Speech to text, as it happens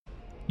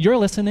You're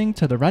listening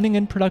to the Running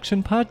in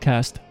Production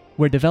podcast,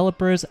 where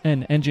developers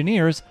and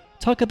engineers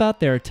talk about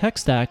their tech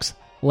stacks,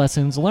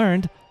 lessons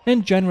learned,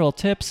 and general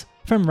tips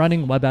from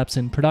running web apps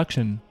in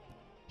production.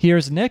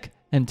 Here's Nick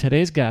and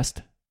today's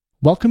guest.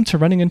 Welcome to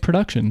Running in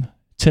Production.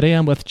 Today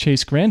I'm with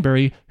Chase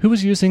Granberry, who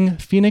is using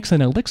Phoenix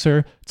and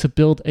Elixir to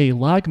build a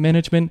log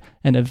management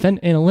and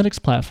event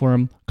analytics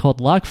platform called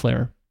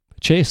Logflare.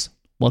 Chase,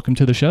 welcome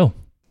to the show.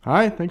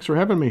 Hi, thanks for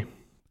having me.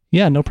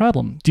 Yeah, no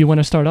problem. Do you want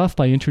to start off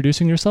by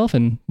introducing yourself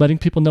and letting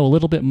people know a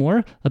little bit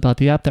more about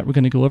the app that we're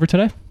going to go over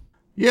today?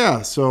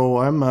 Yeah, so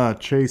I'm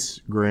Chase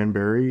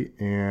Granberry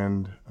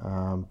and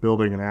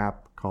building an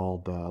app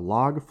called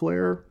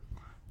Logflare.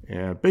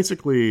 And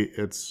basically,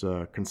 it's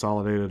a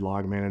consolidated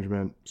log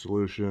management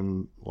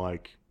solution, kind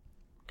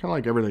of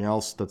like everything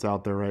else that's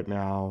out there right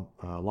now,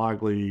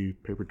 Loggly,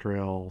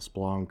 Papertrail,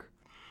 Splunk.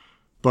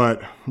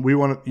 But we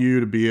want you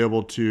to be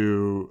able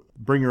to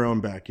bring your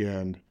own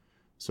backend.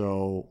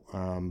 So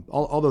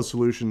all those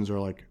solutions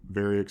are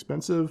very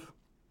expensive,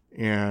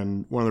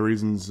 and one of the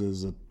reasons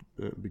is that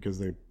because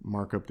they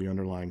mark up the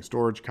underlying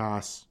storage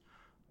costs.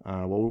 We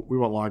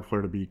want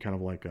Logflare to be kind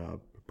of like a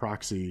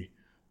proxy,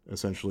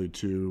 essentially,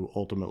 to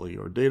ultimately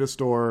your data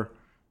store.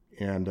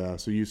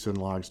 And so you send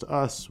logs to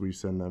us, we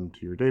send them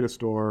to your data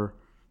store.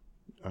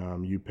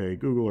 You pay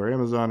Google or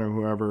Amazon or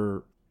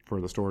whoever for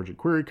the storage and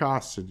query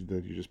costs, and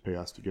then you just pay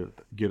us to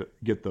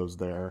get those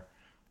there.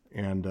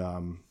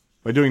 And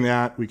by doing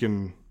that, we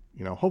can,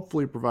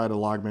 hopefully provide a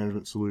log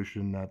management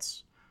solution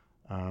that's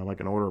like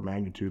an order of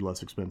magnitude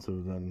less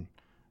expensive than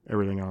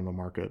everything on the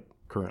market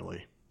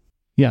currently.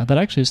 Yeah, that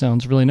actually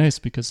sounds really nice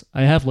because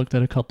I have looked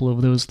at a couple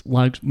of those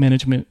log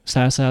management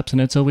SaaS apps, and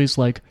it's always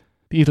like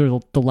either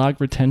the log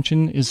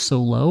retention is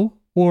so low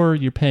or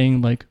you're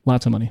paying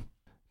lots of money.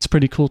 It's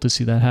pretty cool to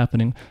see that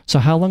happening. So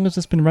how long has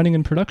this been running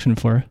in production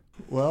for?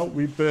 Well,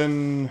 we've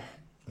been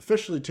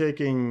officially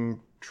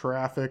taking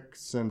traffic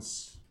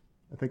since,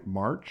 I think,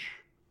 March.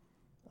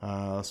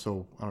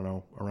 So, I don't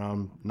know,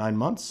 around 9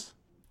 months.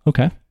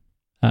 Okay.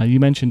 You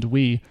mentioned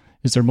we.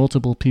 Is there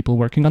multiple people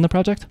working on the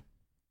project?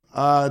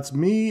 It's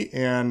me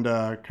and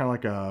kind of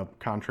like a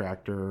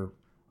contractor.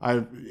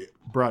 I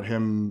brought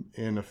him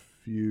in a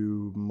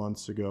few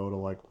months ago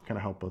to kind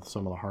of help with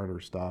some of the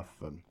harder stuff.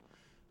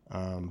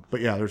 And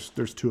but yeah,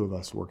 there's two of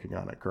us working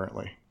on it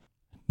currently.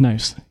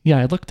 Nice. Yeah,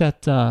 I looked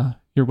at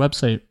your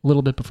website a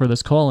little bit before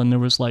this call, and there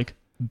was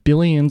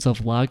billions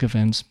of log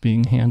events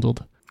being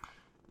handled.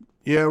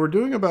 Yeah, we're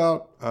doing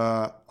about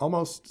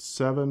almost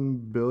 7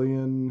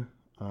 billion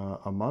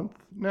a month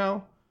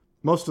now.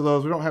 Most of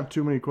those, we don't have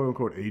too many quote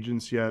unquote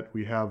agents yet.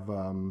 We have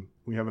an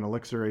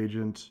Elixir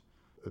agent.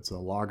 It's a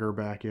logger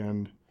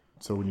backend.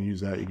 So when you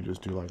use that, you can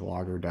just do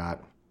logger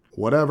dot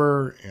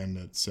whatever, and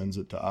it sends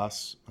it to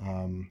us.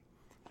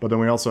 But then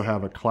we also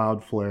have a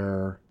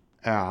Cloudflare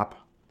app.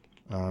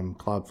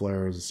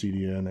 Cloudflare is a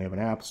CDN. They have an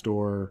app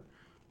store,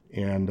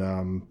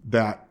 and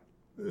that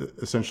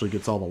essentially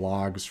gets all the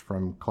logs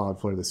from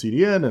Cloudflare, the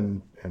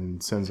CDN,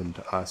 and sends them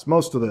to us.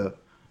 Most of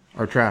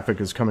our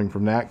traffic is coming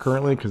from that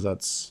currently because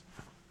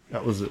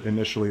that was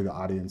initially the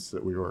audience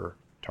that we were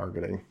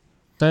targeting.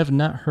 I have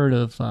not heard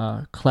of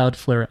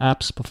Cloudflare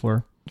apps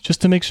before. Just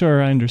to make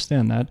sure I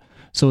understand that.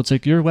 So it's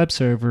your web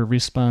server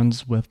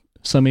responds with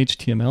some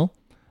HTML,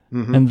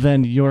 and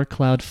then your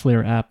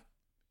Cloudflare app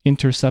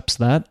intercepts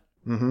that,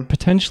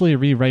 potentially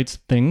rewrites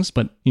things,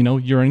 but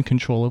you're in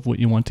control of what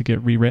you want to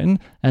get rewritten,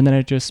 and then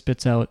it just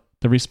spits out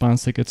the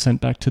response that gets sent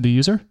back to the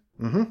user?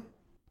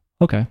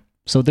 Okay.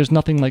 So there's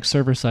nothing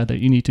server side that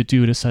you need to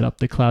do to set up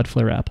the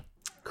Cloudflare app.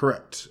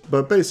 Correct.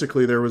 But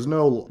basically there was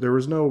no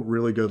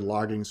really good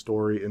logging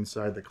story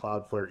inside the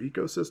Cloudflare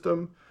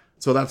ecosystem.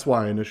 So that's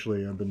why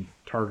initially I've been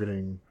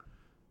targeting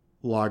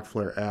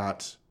Logflare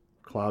at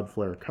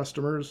Cloudflare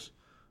customers.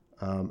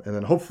 And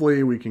then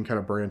hopefully we can kind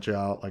of branch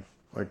out. Like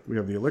we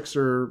have the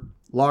Elixir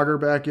logger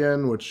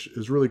backend, which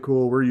is really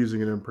cool. We're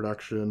using it in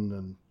production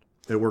and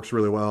it works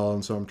really well.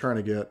 And so I'm trying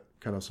to get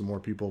kind of some more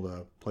people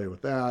to play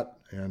with that.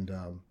 And,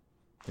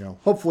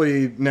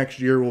 hopefully next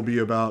year will be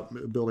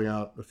about building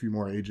out a few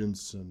more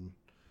agents and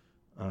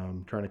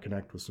trying to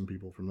connect with some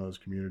people from those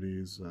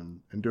communities and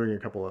doing a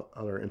couple of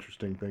other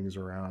interesting things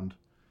around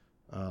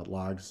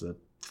logs that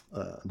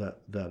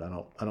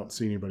I don't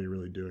see anybody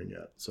really doing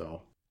yet.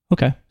 So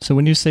okay, so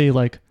when you say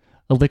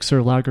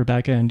Elixir logger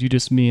backend, you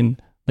just mean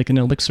an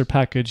Elixir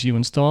package you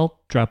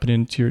install, drop it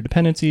into your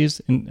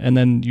dependencies, and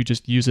then you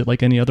just use it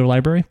like any other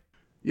library?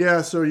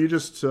 Yeah, so you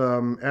just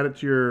add it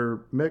to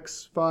your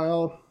mix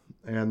file.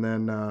 And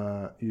then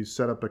you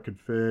set up a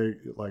config,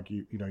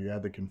 you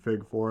add the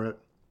config for it.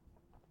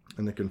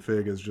 And the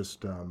config is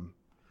just, your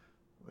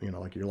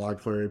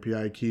Logflare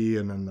API key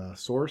and then the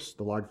source,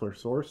 the Logflare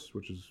source,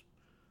 which is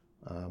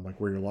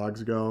where your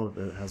logs go.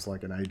 It has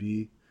an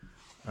ID.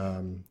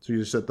 So you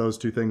just set those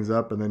two things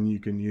up, and then you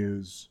can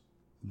use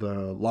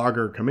the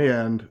logger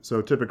command.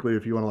 So typically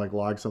if you want to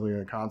log something in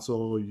a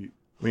console,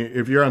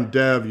 if you're on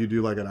dev, you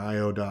do an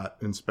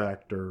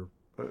io.inspect or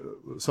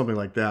something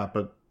like that.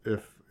 But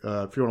if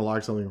you want to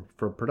log something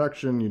for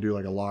production, you do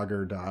a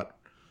logger.warn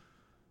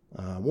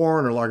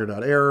or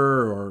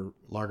logger.error or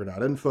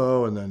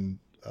logger.info, and then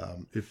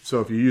if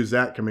you use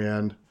that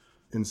command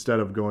instead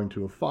of going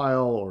to a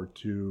file or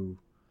to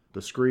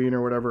the screen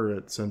or whatever,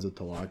 it sends it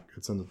to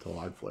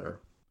Logflare.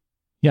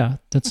 Yeah,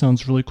 that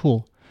sounds really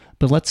cool.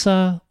 But let's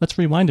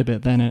rewind a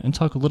bit then and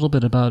talk a little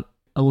bit about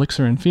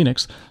Elixir and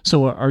Phoenix.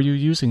 So are you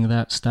using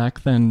that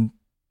stack then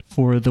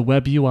for the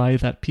web UI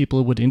that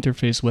people would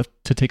interface with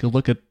to take a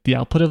look at the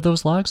output of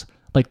those logs,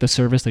 like the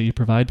service that you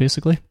provide,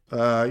 basically?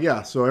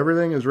 Yeah, so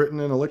everything is written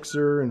in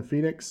Elixir and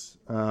Phoenix.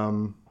 It's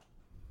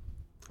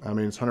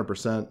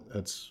 100%.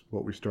 It's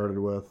what we started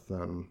with,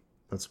 and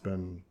that's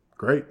been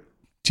great.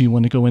 Do you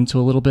want to go into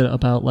a little bit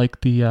about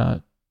like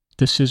the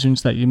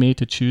decisions that you made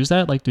to choose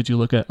that? Like, did you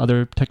look at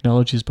other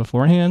technologies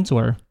beforehand,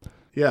 or?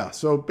 Yeah,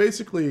 so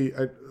basically,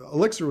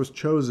 Elixir was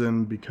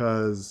chosen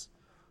because,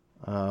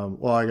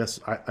 I guess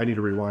I need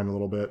to rewind a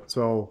little bit.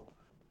 So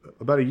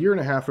about a year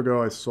and a half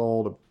ago, I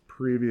sold a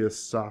previous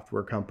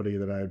software company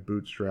that I had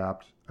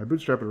bootstrapped. I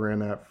bootstrapped and ran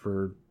that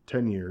for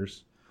 10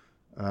 years.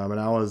 And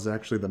I was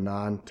actually the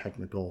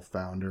non-technical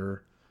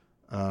founder.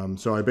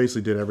 So I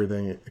basically did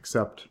everything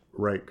except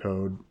write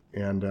code.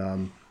 And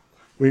I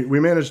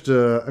managed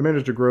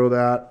to grow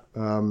that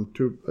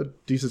to a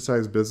decent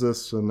sized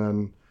business. And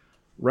then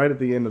right at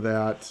the end of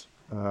that,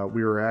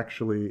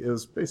 it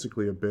was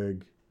basically a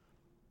big,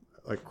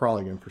 like,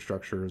 crawling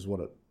infrastructure is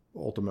what it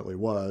ultimately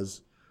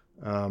was.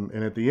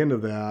 And at the end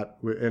of that,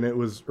 and it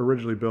was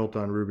originally built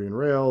on Ruby and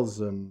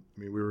Rails, and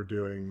we were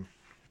doing,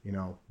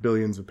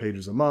 billions of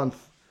pages a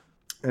month,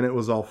 and it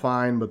was all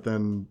fine. But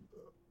then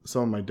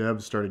some of my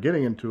devs started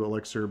getting into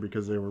Elixir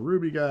because they were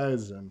Ruby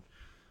guys, and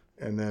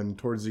then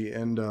towards the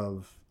end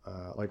of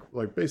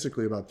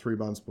basically about 3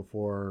 months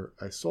before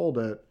I sold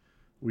it,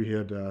 we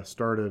had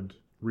started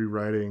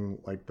rewriting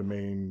like the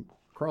main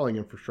crawling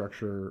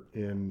infrastructure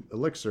in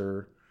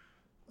Elixir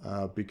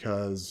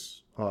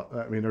because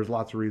there's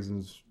lots of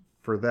reasons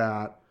for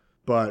that.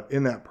 But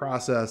in that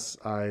process,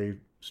 I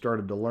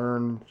started to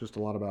learn just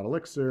a lot about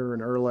Elixir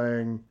and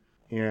Erlang,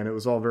 and it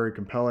was all very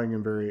compelling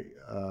and very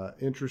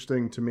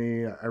interesting to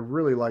me. I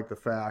really like the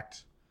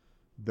fact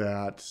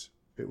that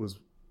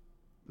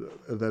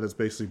it's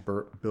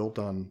basically built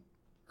on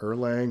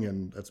Erlang,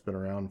 and that's been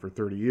around for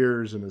 30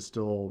 years and is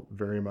still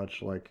very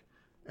much like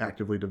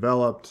actively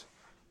developed.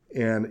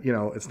 And,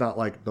 it's not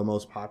like the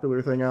most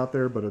popular thing out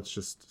there, but it's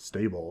just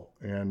stable.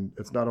 And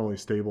it's not only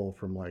stable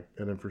from like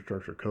an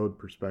infrastructure code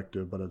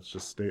perspective, but it's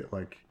just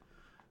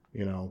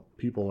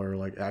people are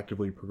like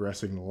actively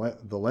progressing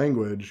the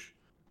language.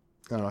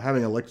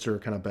 Having Elixir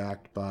kind of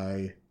backed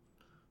by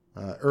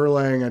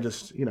Erlang,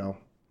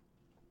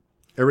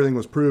 everything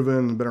was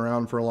proven, been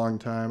around for a long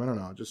time. I don't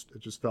know, it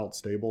just felt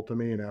stable to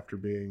me. And after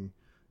being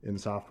in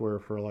software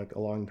for like a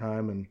long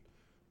time, and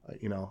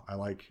I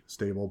like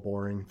stable,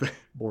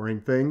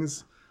 boring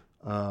things.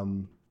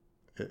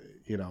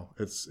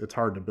 It's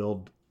hard to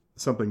build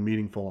something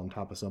meaningful on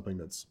top of something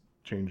that's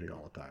changing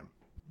all the time.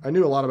 I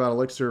knew a lot about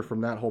Elixir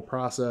from that whole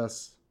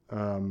process.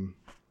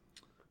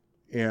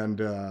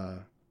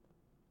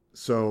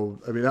 So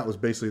that was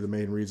basically the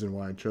main reason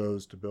why I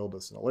chose to build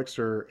this in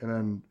Elixir. And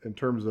then in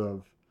terms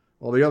of,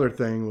 the other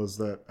thing was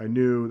that I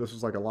knew this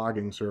was like a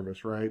logging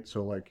service, right?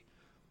 So like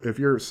if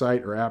your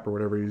site or app or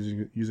whatever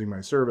is using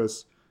my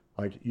service,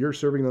 like you're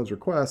serving those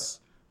requests,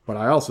 but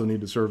I also need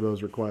to serve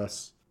those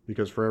requests,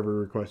 because for every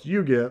request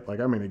you get, like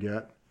I'm going to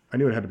get, I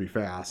knew it had to be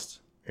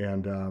fast.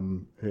 And,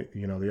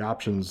 the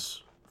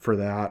options for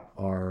that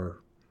are,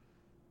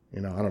 I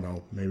don't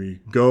know, maybe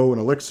Go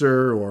and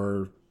Elixir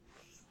or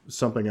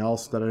something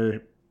else that I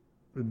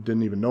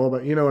didn't even know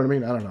about. You know what I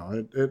mean? I don't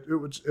know.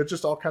 It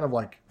just all kind of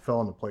like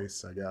fell into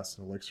place, I guess.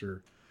 And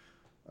Elixir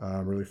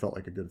really felt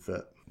like a good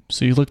fit.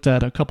 So you looked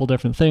at a couple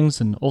different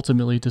things and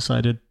ultimately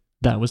decided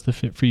that was the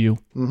fit for you.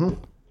 Mm-hmm.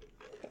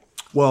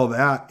 Well,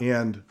 that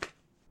and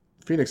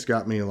Phoenix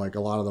got me like a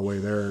lot of the way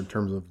there in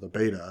terms of the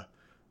beta.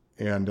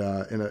 And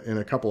in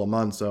a couple of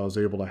months, I was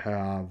able to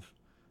have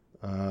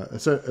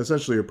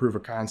essentially a proof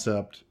of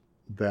concept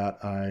that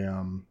I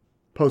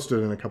posted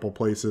in a couple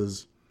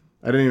places.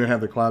 I didn't even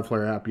have the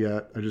Cloudflare app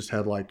yet. I just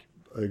had like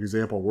an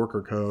example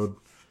worker code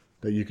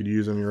that you could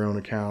use on your own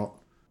account.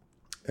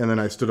 And then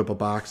I stood up a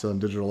box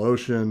on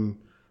DigitalOcean,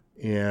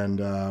 and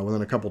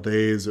within a couple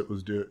days, it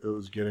was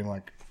getting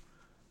like,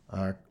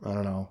 I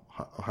don't know,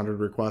 100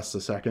 requests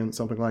a second,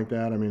 something like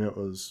that. It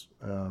was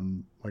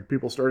like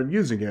people started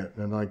using it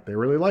and like they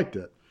really liked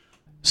it.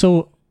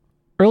 So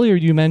earlier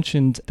you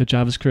mentioned the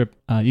JavaScript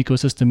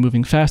ecosystem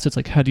moving fast. It's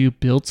like, how do you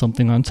build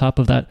something on top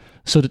of that?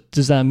 So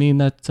does that mean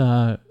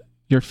that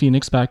your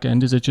Phoenix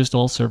backend, is it just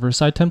all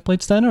server-side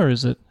templates then, or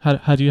is it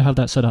how do you have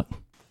that set up?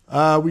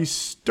 We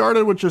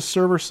started with just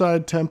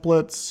server-side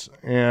templates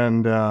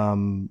and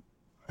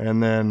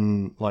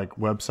then like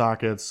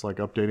WebSockets, like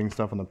updating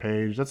stuff on the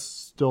page. That's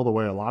still the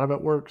way a lot of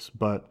it works,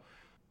 but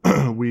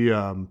we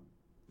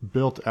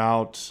built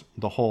out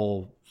the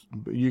whole.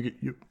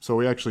 So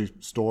we actually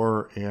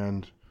store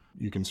and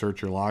you can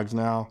search your logs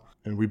now,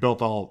 and we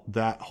built all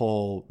that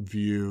whole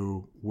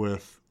view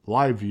with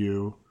Live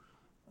View,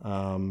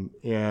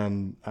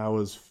 and I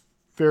was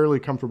fairly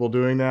comfortable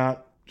doing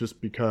that just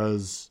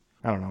because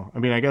I don't know. I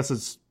mean, I guess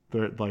it's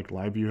like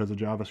LiveView has a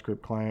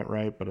JavaScript client,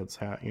 right? But it's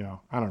I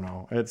don't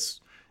know.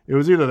 It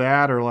was either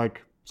that or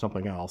like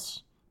something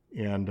else.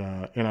 And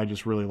I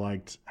just really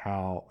liked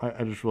how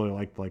I just really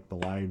liked like the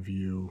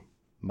LiveView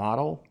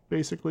model.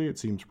 Basically, it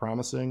seems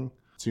promising.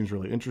 It seems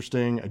really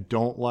interesting. I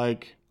don't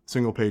like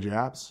single page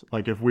apps.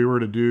 Like if we were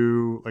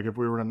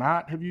to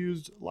not have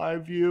used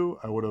LiveView,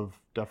 I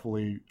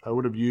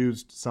would have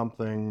used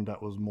something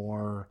that was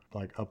more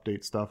like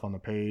update stuff on the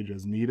page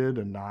as needed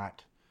and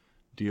not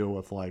deal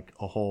with like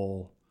a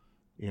whole,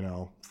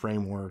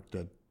 framework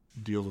that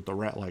deals with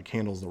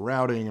handles the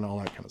routing and all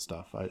that kind of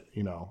stuff. I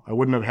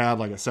wouldn't have had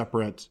like a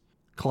separate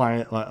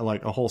client,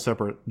 like a whole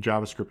separate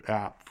JavaScript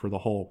app for the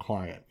whole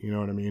client. You know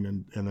what I mean?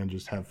 And then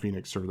just have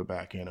Phoenix serve the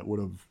back end. It would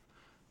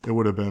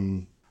have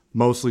been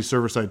mostly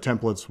server-side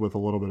templates with a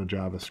little bit of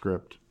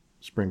JavaScript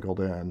sprinkled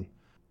in.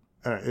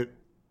 It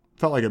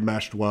felt like it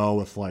meshed well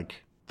with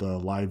like the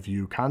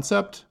LiveView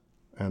concept,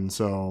 and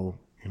so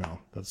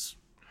that's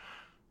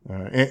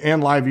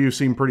and LiveView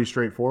seemed pretty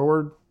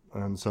straightforward,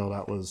 and so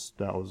that was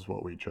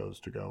what we chose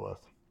to go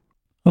with.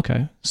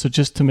 Okay, so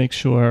just to make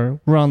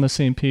sure we're on the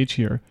same page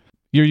here,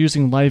 you're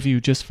using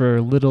LiveView just for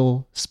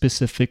little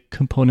specific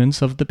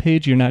components of the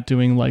page. You're not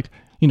doing like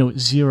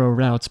 0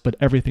 routes, but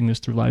everything is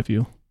through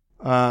LiveView.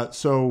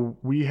 So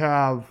we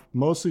have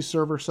mostly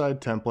server-side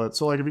templates.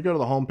 So like if you go to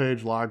the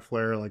homepage,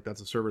 Logflare, like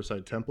that's a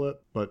server-side template,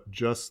 but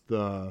just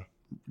the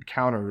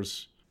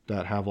counters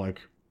that have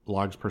like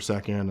logs per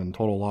second and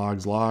total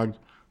logs logged,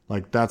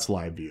 like that's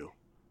LiveView,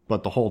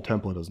 but the whole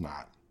template is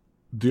not.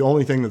 The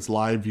only thing that's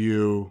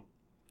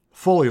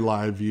fully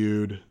live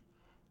viewed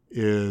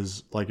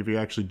is like if you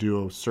actually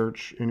do a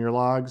search in your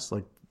logs,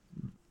 like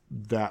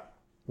that,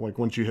 like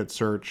once you hit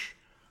search,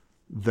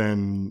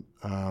 then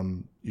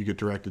you get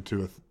directed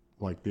to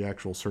like the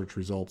actual search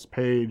results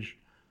page,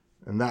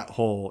 and that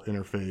whole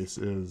interface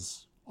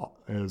is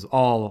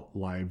all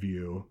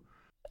LiveView.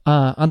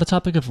 On the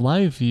topic of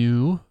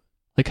LiveView,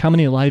 like how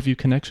many LiveView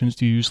connections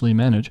do you usually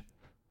manage?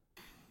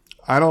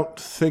 I don't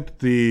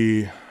think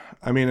in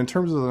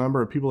terms of the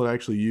number of people that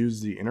actually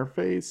use the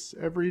interface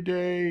every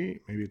day,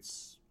 maybe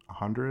it's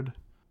 100.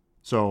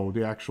 So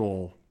the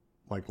actual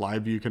like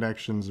LiveView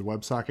connections and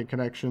WebSocket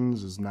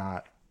connections is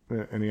not,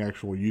 and the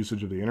actual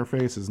usage of the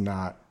interface is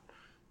not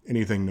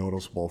anything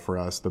noticeable for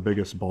us. The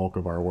biggest bulk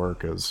of our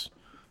work is,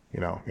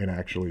 in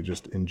actually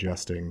just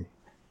ingesting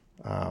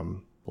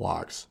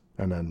logs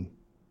and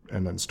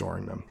then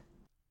storing them.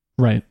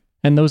 Right.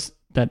 And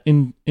that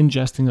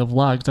ingesting of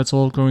logs, that's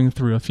all going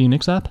through a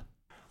Phoenix app?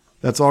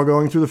 That's all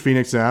going through the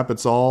Phoenix app.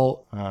 It's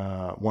all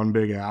one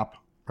big app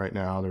right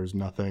now. There's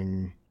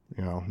nothing,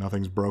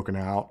 nothing's broken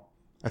out.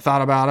 I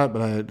thought about it,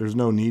 but there's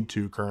no need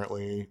to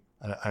currently.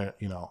 I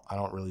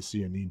don't really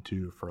see a need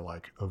to for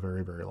like a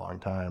very, very long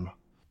time.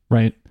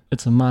 Right.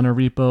 It's a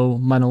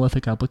monorepo,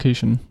 monolithic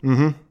application.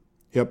 Mm-hmm.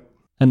 Yep.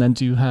 And then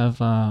do you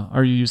have,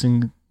 are you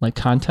using like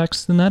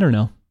context in that or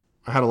no?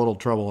 I had a little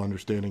trouble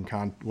understanding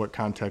what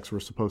context we're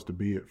supposed to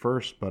be at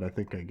first, but I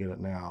think I get it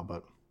now.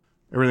 But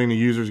everything the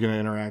user is going to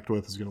interact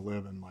with is going to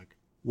live in like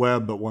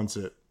web, but once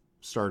it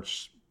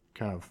starts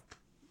kind of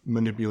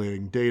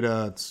manipulating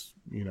data, it's,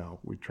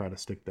 we try to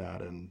stick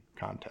that in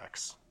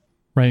context.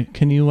 Right.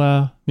 Can you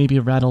maybe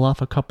rattle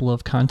off a couple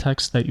of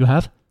contexts that you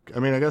have? I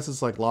mean, I guess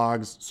it's like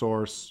logs,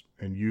 source,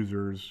 and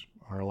users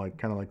are like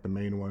kind of like the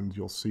main ones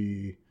you'll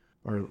see,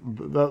 or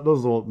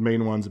those are the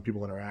main ones that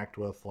people interact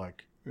with,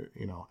 like,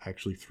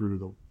 actually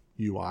through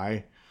the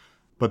UI.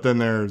 But then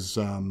there's,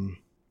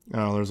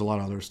 there's a lot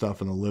of other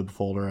stuff in the lib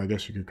folder. I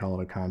guess you could call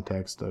it a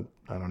context.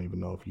 I don't even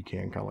know if you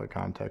can call it a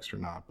context or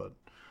not, but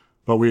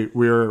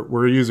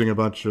we're using a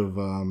bunch of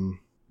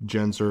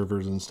gen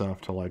servers and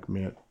stuff to like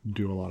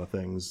do a lot of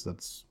things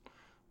that's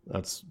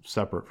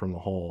separate from the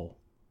whole.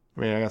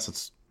 I mean, I guess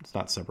it's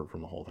not separate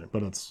from the whole thing,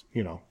 but it's,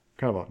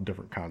 kind of a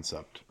different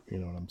concept. You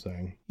know what I'm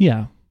saying?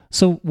 Yeah.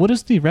 So what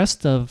does the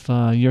rest of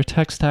your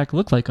tech stack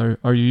look like? Are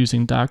you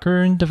using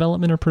Docker in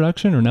development or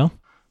production or no?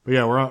 But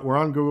yeah, we're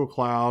on Google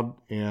Cloud,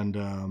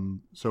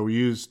 and so we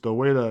use the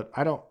way that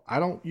I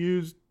don't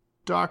use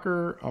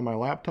Docker on my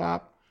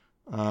laptop,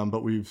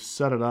 but we've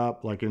set it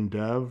up like in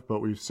dev.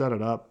 But we've set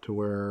it up to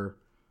where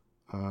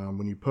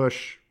when you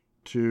push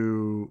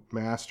to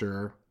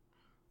master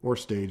or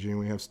staging,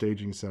 we have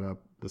staging set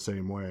up the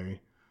same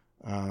way.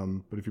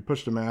 But if you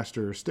push to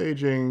master or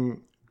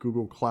staging,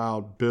 Google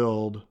Cloud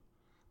build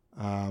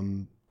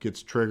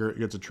gets a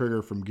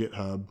trigger from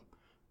GitHub,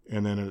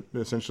 and then it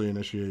essentially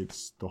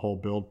initiates the whole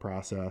build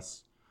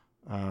process,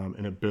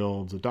 and it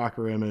builds a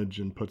Docker image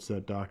and puts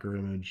that Docker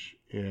image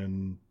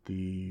in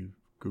the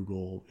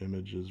Google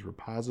Images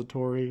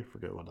repository. I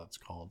forget what that's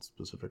called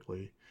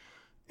specifically.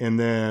 And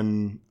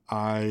then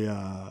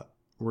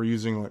we're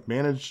using like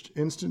managed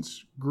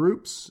instance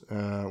groups.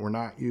 We're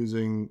not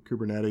using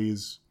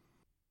Kubernetes.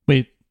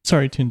 Wait,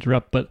 sorry to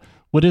interrupt, but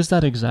what is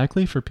that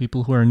exactly for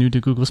people who are new to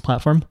Google's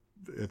platform?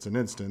 It's an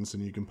instance,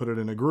 and you can put it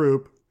in a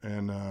group.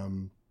 And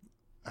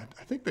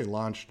I think they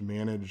launched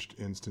managed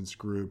instance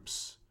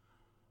groups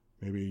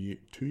maybe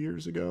 2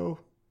 years ago.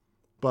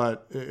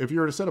 But if you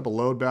were to set up a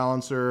load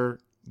balancer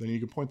then you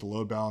can point the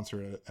load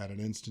balancer at an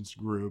instance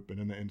group, and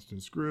in the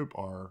instance group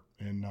are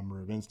a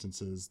number of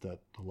instances that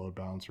the load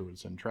balancer would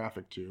send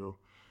traffic to.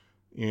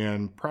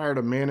 And prior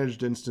to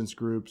managed instance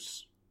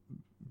groups,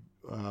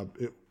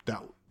 the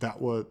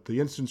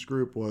instance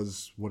group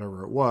was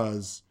whatever it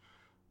was,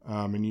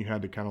 and you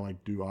had to kind of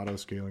like do auto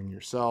scaling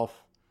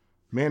yourself.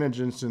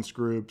 Managed instance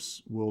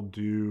groups will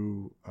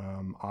do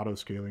auto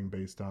scaling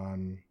based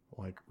on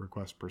like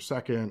requests per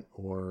second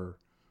or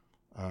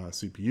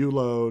CPU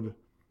load.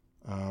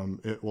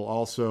 It will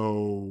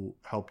also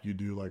help you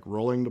do like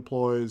rolling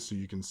deploys, so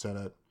you can set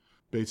it,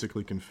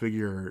 basically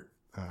configure.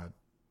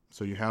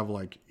 So you have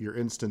like your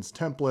instance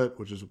template,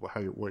 which is what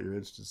your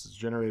instance is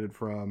generated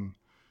from.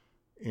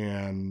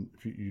 And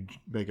if you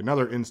make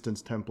another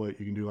instance template,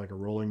 you can do like a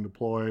rolling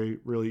deploy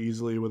really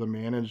easily with a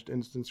managed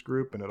instance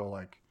group, and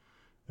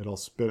it'll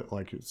spin,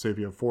 like say if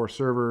you have 4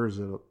 servers,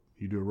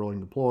 you do a rolling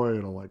deploy,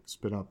 it'll like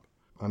spin up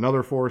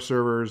another 4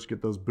 servers,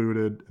 get those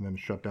booted, and then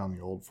shut down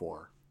the old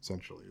 4,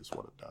 essentially is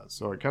what it does.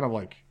 So it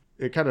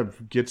kind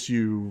of gets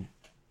you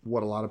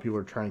what a lot of people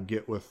are trying to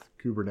get with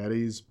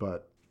Kubernetes,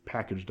 but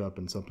packaged up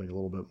in something a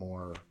little bit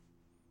more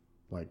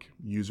like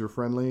user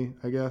friendly,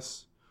 I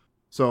guess.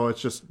 So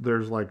it's just,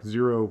 there's like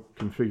zero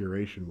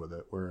configuration with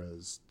it,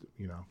 whereas,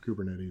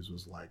 Kubernetes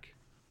was like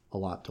a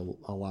lot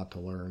to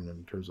learn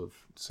in terms of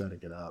setting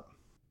it up.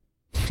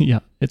 Yeah,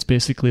 it's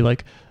basically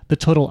like the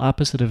total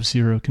opposite of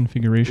zero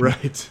configuration.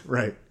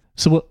 Right.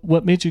 So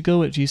what made you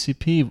go at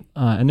GCP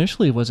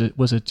initially? Was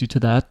it due to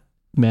that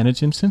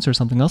managed instance or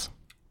something else?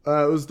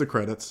 It was the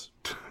credits.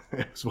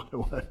 It was what it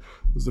was.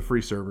 It was the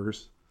free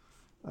servers.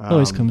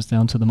 Always comes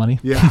down to the money.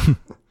 Yeah.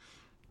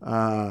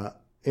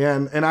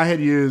 And I had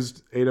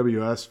used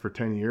AWS for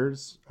 10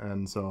 years,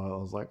 and so I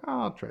was like,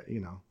 I'll try,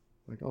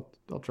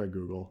 I'll try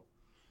Google.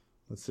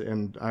 Let's see.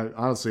 And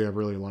I've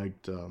really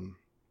liked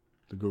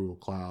the Google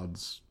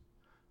Clouds.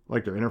 I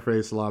like their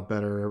interface a lot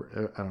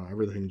better. I don't know,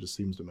 everything just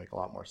seems to make a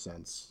lot more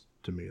sense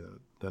to me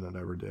than it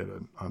ever did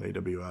on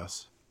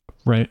AWS.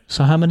 Right.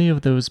 So how many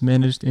of those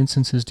managed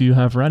instances do you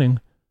have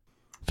running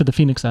for the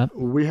Phoenix app?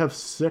 We have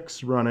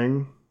 6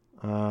 running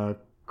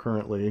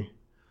currently,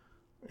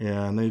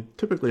 and they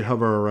typically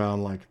hover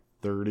around like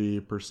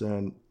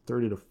 30%,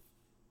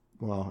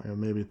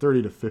 maybe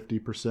 30 to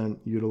 50%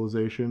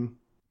 utilization.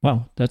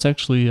 Wow, that's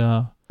actually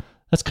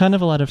that's kind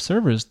of a lot of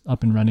servers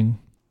up and running.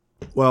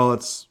 Well,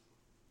 it's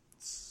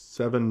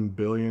 7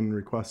 billion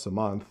requests a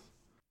month.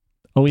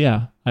 Oh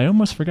yeah, I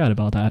almost forgot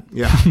about that.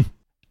 Yeah.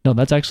 No,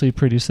 that's actually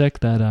pretty sick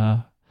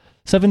that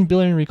 7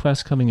 billion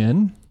requests coming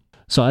in.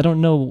 So I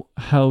don't know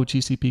how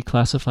GCP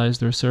classifies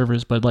their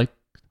servers, but like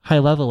high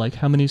level, like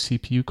how many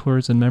CPU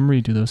cores and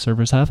memory do those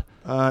servers have?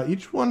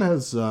 Each one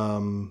has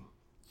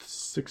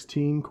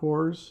 16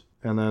 cores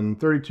and then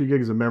 32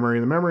 gigs of memory.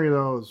 The memory,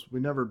 though,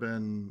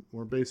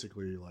 we're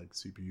basically like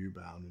CPU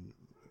bound, and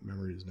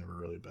memory has never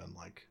really been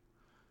like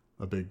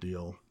a big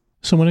deal.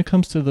 So when it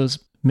comes to those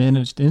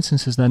managed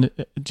instances, then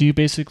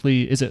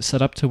is it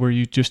set up to where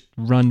you just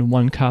run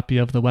one copy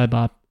of the web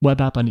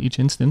app on each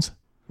instance?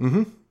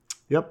 Mm-hmm.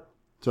 Yep.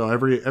 So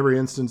every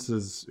instance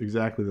is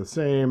exactly the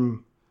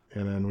same.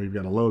 And then we've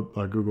got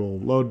a Google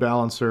load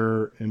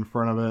balancer in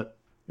front of it.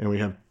 And we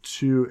have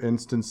 2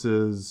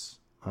 instances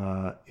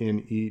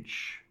in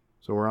each.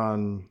 So we're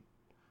on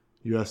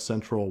US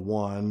Central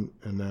 1,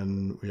 and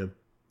then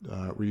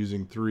we're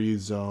using 3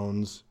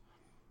 zones.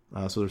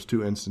 So there's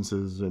 2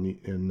 instances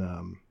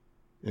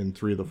in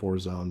 3 of the 4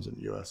 zones in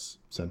US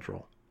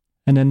Central.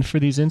 And then for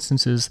these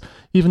instances,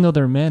 even though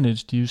they're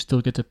managed, do you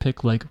still get to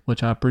pick like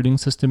which operating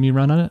system you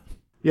run on it?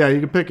 Yeah, you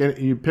can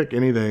pick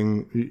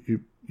anything.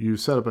 You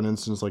set up an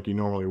instance like you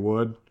normally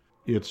would.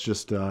 It's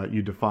just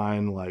you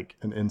define like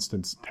an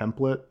instance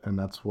template, and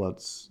that's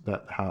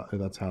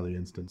how the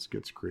instance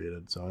gets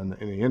created. So in the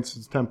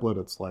instance template,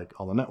 it's like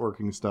all the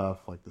networking stuff,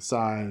 like the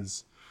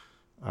size,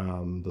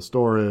 the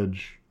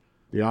storage,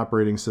 the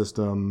operating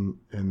system,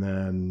 and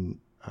then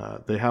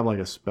they have like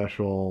a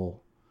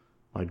special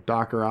like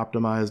Docker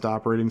optimized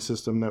operating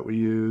system that we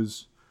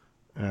use.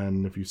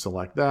 And if you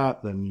select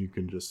that, then you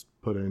can just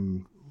put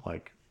in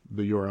like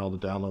the URL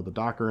to download the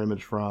Docker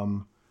image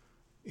from.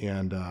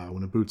 And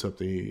when it boots up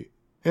the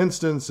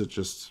instance, it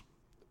just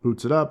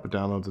boots it up, it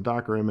downloads the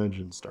Docker image,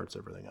 and starts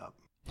everything up.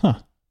 Huh,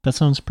 that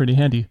sounds pretty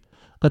handy.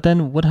 But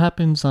then what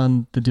happens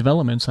on the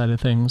development side of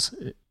things?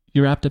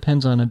 Your app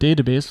depends on a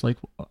database. Like,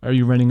 are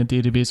you running a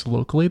database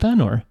locally then,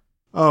 or?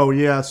 Oh,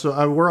 yeah. So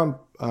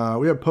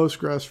we have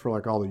Postgres for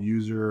like all the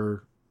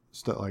user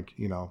stuff, like,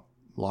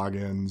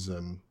 logins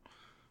and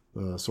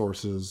the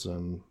sources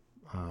and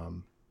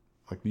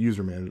like the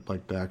user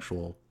like the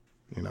actual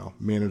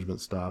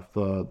management stuff.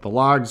 The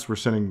logs we're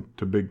sending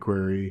to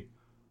BigQuery.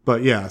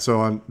 But yeah, so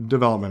on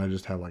development, I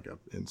just have like an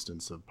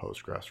instance of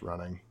Postgres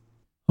running.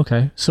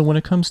 Okay, so when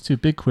it comes to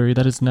BigQuery,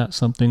 that is not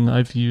something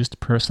I've used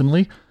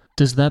personally.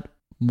 Does that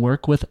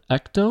work with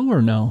Ecto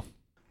or no?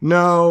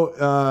 No,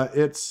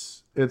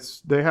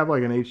 they have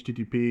like an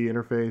HTTP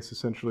interface,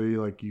 essentially.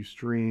 Like you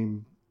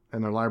stream,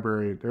 and their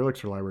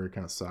Elixir library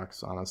kind of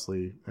sucks,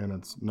 honestly,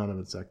 and none of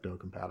it's Ecto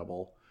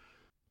compatible.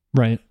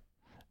 Right.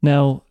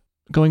 Now,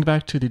 Going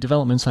back to the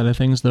development side of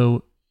things,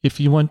 though, if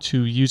you want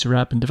to use your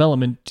app in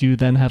development, do you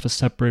then have a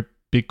separate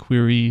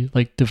BigQuery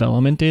like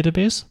development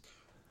database?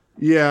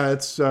 Yeah,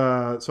 it's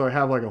so I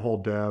have like a whole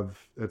dev.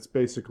 It's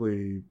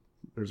basically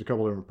there's a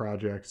couple different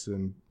projects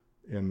in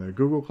the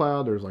Google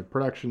Cloud. There's like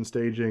production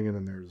staging, and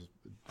then there's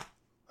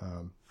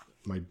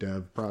my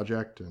dev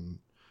project, and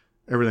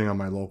everything on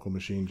my local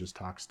machine just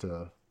talks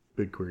to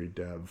BigQuery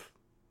dev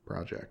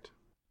project.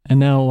 And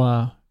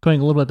now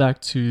going a little bit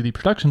back to the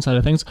production side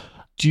of things,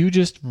 do you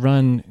just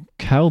run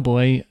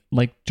Cowboy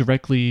like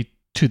directly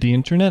to the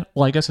internet?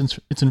 Well, I guess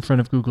it's in front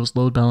of Google's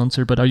load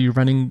balancer, but are you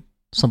running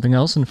something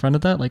else in front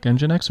of that, like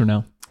Nginx, or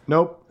no?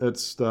 Nope,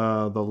 it's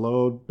the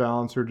load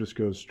balancer just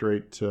goes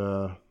straight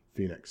to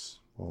Phoenix.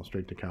 Well,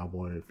 straight to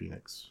Cowboy or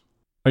Phoenix.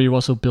 Are you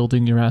also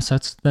building your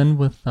assets then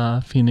with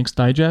Phoenix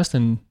Digest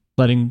and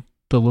letting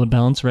the load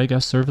balancer, I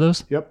guess, serve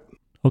those? Yep.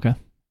 Okay.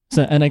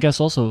 So, and I guess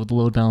also the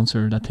load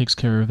balancer that takes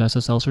care of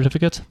SSL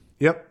certificates?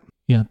 Yep.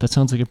 Yeah, that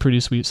sounds like a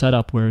pretty sweet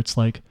setup where it's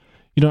like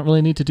you don't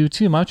really need to do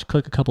too much.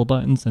 Click a couple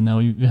buttons and now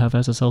you have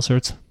SSL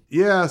certs.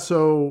 Yeah,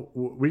 so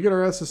we get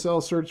our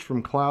SSL certs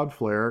from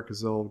Cloudflare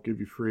because they'll give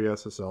you free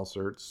SSL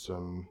certs,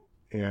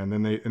 and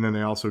then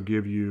they also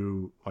give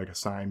you like a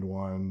signed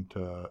one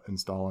to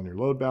install on your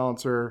load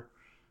balancer.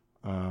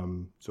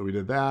 So we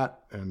did that,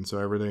 and so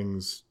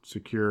everything's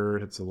secure.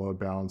 Hits the load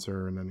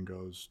balancer, and then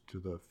goes to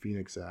the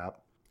Phoenix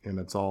app, and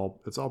it's all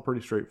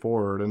pretty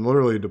straightforward. And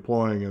literally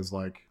deploying is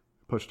like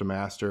push to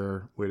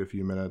master, wait a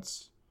few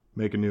minutes,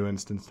 make a new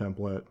instance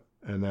template,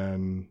 and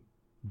then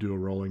do a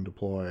rolling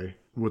deploy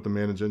with the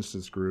managed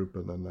instance group,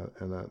 and then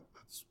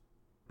that's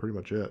pretty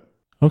much it.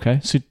 Okay,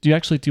 so do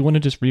you want to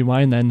just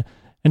rewind then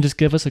and just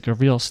give us like a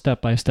real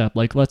step by step?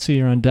 Like, let's say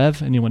you're on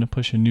dev and you want to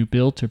push a new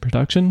build to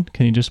production.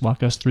 Can you just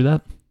walk us through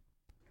that?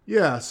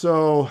 Yeah.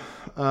 So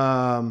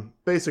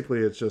basically,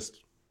 it's just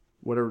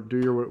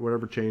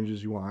whatever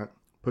changes you want,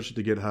 push it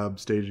to GitHub,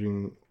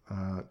 staging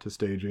to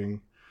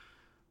staging,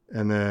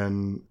 and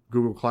then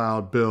Google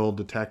Cloud Build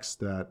detects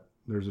that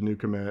there's a new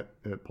commit.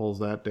 It pulls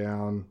that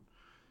down,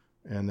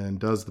 and then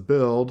does the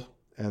build.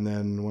 And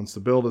then once the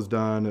build is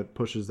done, it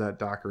pushes that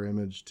Docker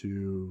image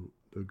to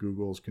the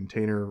Google's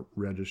container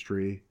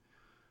registry.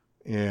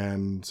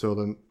 And so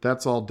then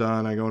that's all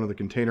done. I go into the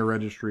container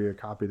registry, I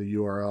copy the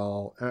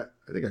URL. I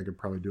think I could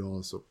probably do all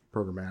this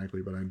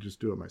programmatically, but I just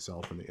do it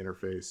myself in the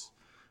interface.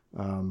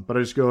 But I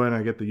just go in,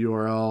 I get the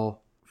URL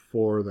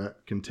for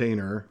that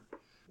container,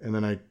 and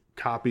then I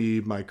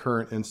copy my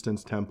current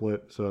instance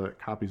template so it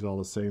copies all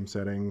the same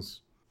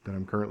settings that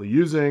I'm currently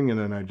using. And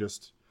then I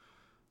just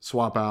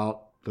swap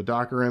out the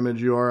Docker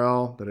image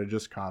URL that I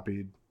just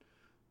copied,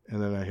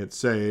 and then I hit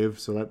save.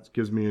 So that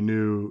gives me a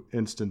new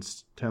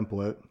instance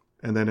template.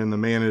 And then in the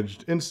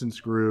managed instance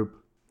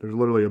group, there's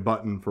literally a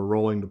button for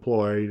rolling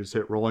deploy. You just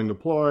hit rolling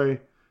deploy,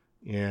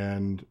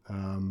 and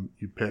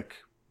you pick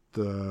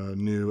the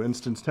new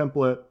instance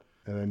template,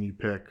 and then you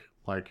pick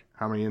like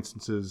how many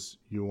instances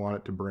you want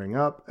it to bring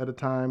up at a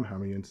time, how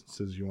many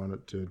instances you want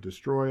it to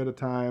destroy at a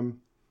time.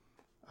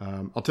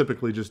 I'll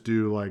typically just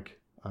do like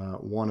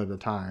one at a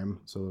time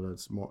so that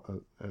it's more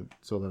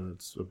so that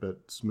it's a bit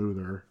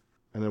smoother.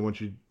 And then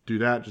once you do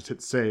that, just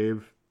hit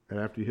save. And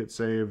after you hit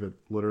save,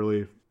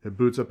 it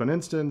boots up an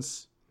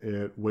instance.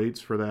 It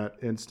waits for that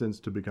instance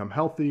to become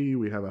healthy.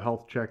 We have a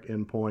health check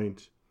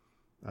endpoint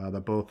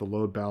that both the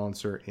load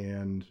balancer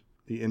and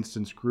the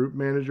instance group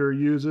manager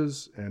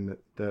uses, and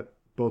that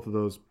both of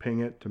those ping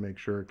it to make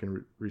sure it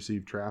can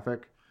receive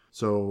traffic.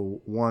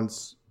 So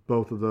once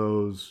both of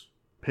those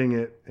ping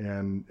it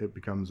and it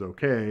becomes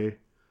okay,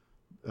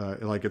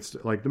 it's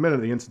like the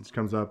minute the instance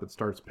comes up, it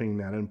starts pinging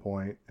that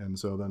endpoint. And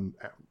so then,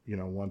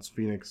 once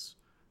Phoenix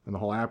and the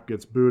whole app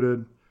gets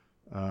booted,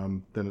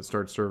 then it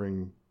starts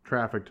serving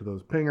traffic to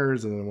those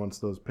pingers. And then once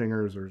those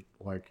pingers are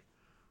like,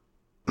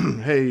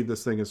 hey,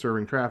 this thing is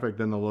serving traffic,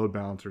 then the load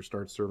balancer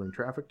starts serving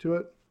traffic to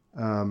it.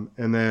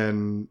 And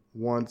then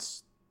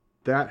once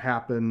that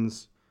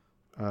happens,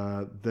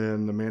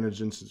 then the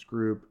managed instance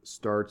group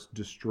starts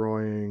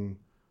destroying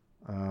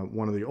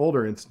one of the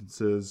older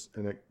instances,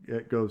 and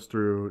it goes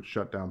through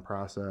shutdown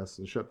process.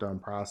 The shutdown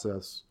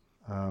process,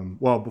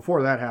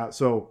 before that happens,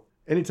 so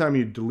anytime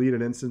you delete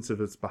an instance,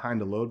 if it's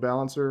behind a load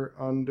balancer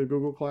on the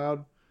Google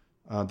Cloud,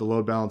 the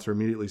load balancer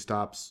immediately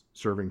stops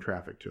serving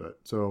traffic to it.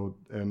 So,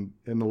 and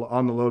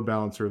on the load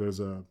balancer, there's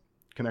a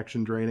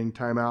connection draining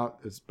timeout.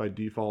 It's by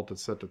default,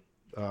 it's set to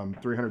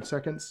 300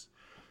 seconds.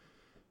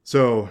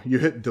 So you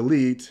hit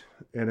delete,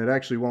 and it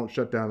actually won't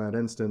shut down that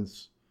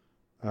instance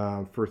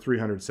for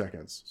 300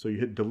 seconds. So you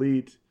hit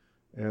delete,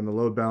 and the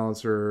load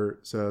balancer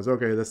says,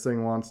 okay, this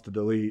thing wants to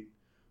delete,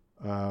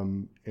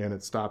 and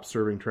it stops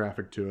serving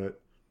traffic to it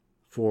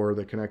for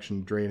the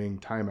connection draining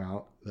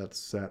timeout that's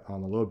set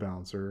on the load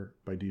balancer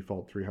by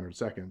default 300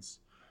 seconds.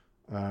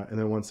 And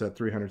then once that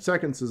 300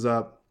 seconds is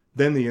up,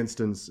 then the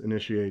instance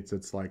initiates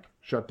its like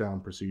shutdown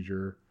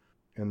procedure.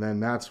 And then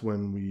that's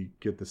when we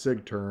get the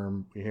SIG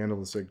term, we handle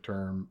the SIG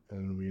term,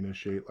 and we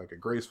initiate like a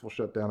graceful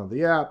shutdown of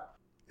the app,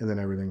 and then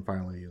everything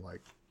finally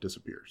like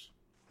disappears.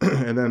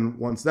 And then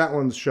once that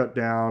one's shut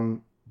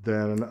down,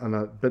 then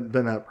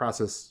that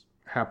process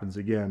happens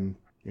again,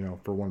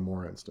 for one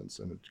more instance,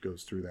 and it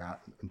goes through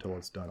that until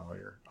it's done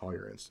all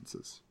your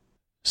instances.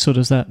 So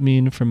does that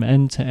mean from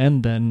end to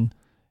end then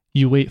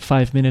you wait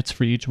 5 minutes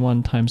for each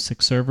one times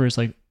 6 servers,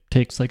 like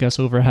takes, I guess,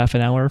 over half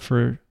an hour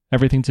for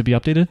everything to be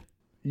updated?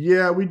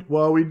 Yeah, we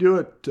do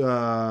it.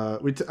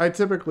 I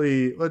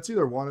typically, it's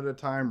either one at a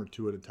time or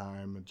two at a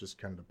time. It just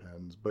kind of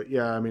depends. But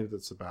yeah, I mean,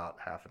 it's about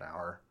half an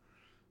hour.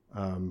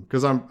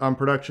 Because I'm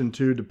production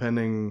too.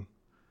 Depending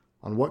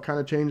on what kind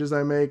of changes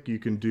I make, you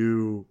can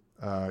do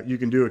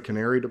a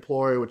canary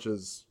deploy, which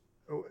is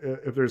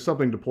if there's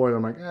something deployed,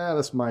 I'm like,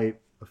 this might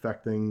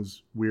affect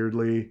things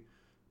weirdly.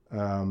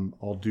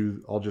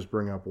 I'll just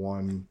bring up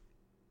one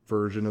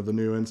version of the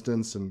new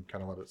instance and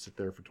kind of let it sit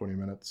there for 20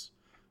 minutes.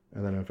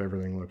 And then if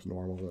everything looks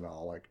normal, then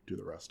I'll do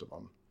the rest of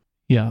them.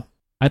 Yeah.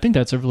 I think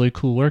that's a really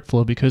cool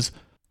workflow because,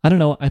 I don't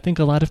know, I think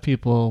a lot of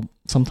people,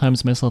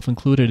 sometimes myself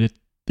included,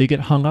 they get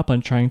hung up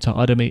on trying to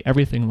automate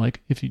everything.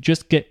 Like if you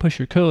just push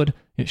your code,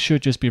 it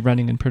should just be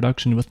running in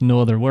production with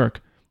no other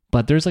work.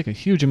 But there's a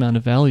huge amount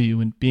of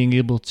value in being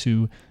able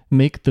to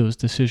make those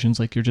decisions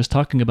like you're just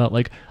talking about.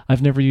 Like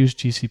I've never used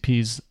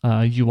GCP's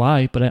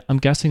UI, but I'm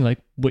guessing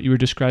what you were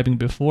describing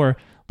before,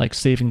 like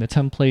saving the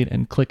template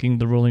and clicking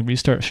the rolling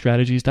restart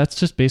strategies, that's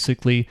just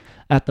basically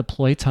at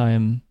deploy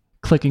time,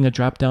 clicking a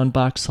drop-down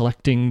box,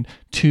 selecting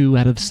 2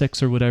 out of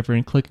 6 or whatever,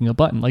 and clicking a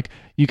button. Like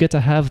you get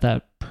to have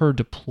that per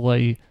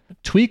deploy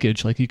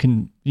tweakage. Like you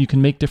can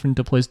make different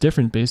deploys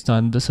different based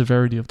on the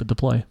severity of the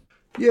deploy.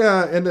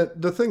 Yeah, and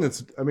the thing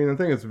that's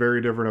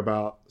very different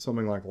about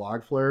something like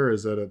Logflare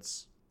is that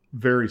it's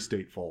very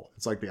stateful.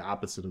 It's like the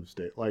opposite of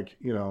state. Like,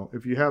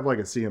 if you have a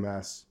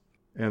CMS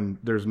and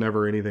there's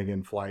never anything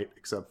in flight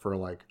except for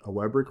a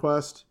web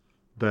request,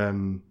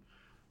 then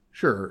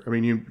sure. I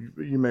mean,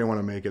 you may want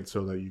to make it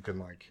so that you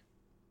can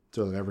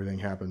so that everything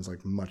happens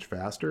much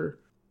faster.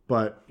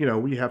 But,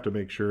 we have to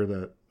make sure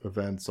that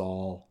events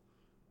all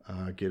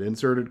get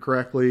inserted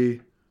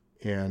correctly.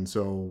 And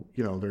so,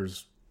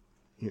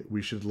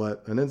 we should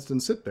let an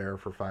instance sit there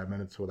for 5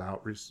 minutes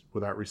without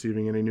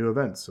receiving any new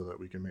events so that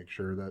we can make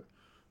sure that,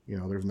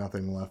 there's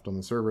nothing left on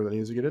the server that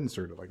needs to get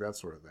inserted, that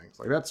sort of things.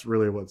 That's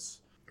really what's,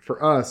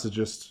 for us, is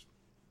just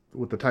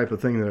with the type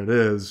of thing that it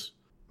is,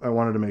 I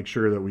wanted to make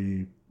sure that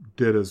we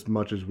did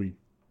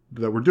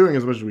that we're doing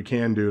as much as we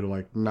can do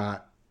to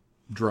not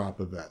drop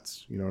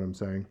events. You know what I'm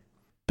saying?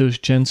 Those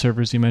gen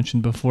servers you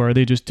mentioned before, are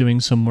they just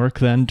doing some work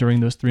then during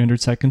those 300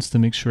 seconds to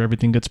make sure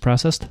everything gets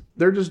processed?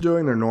 They're just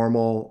doing their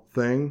normal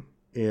thing.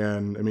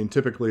 And I mean,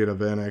 typically an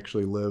event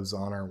actually lives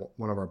on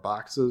one of our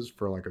boxes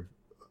for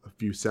a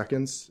few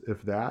seconds,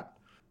 if that.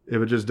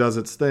 If it just does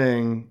its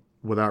thing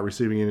without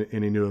receiving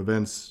any new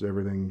events,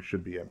 everything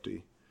should be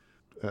empty.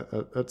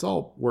 That's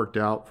all worked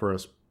out for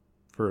us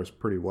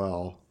pretty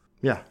well.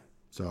 Yeah.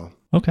 So.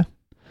 Okay.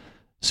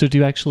 So do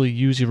you actually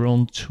use your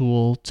own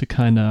tool to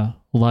kind of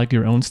log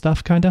your own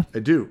stuff, kind of? I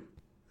do.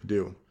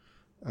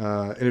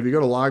 And if you go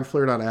to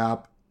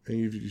logflare.app and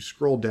you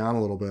scroll down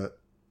a little bit,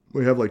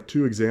 we have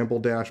 2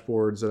 example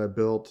dashboards that I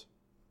built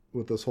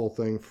with this whole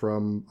thing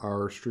from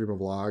our stream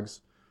of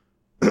logs.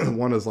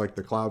 One is the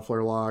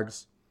Cloudflare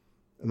logs,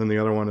 and then the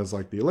other one is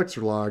the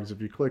Elixir logs.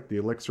 If you click the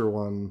Elixir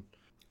one,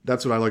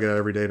 that's what I look at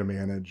every day to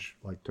manage,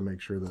 to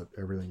make sure that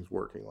everything's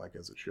working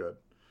as it should.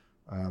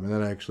 And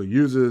then it actually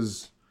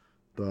uses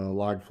the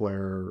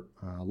Logflare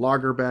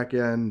logger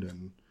backend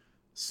and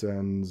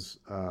sends.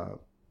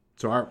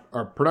 So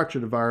our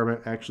production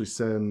environment actually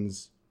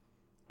sends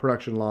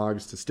production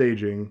logs to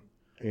staging.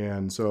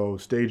 And so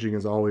staging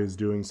is always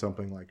doing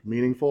something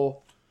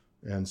meaningful.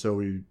 And so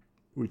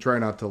we try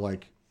not to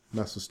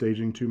mess with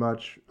staging too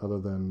much other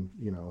than,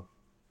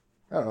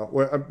 I don't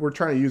know, we're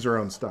trying to use our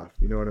own stuff.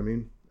 You know what I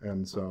mean?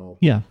 And so,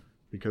 yeah,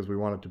 because we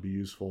want it to be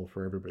useful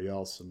for everybody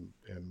else. And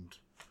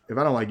if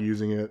I don't like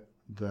using it,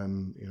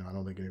 then, I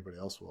don't think anybody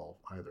else will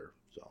either.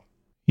 So,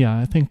 yeah,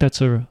 I think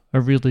that's a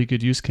really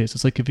good use case.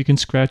 It's if you can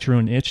scratch your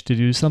own itch to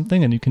do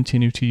something and you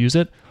continue to use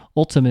it,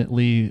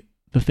 ultimately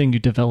the thing you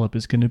develop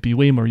is going to be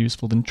way more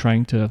useful than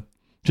trying to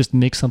just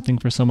make something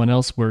for someone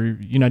else where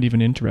you're not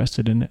even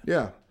interested in it.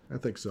 Yeah, I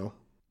think so.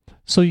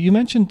 So you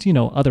mentioned,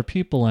 other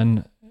people,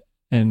 and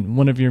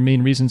one of your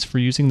main reasons for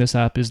using this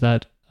app is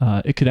that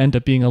it could end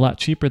up being a lot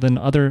cheaper than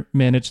other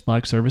managed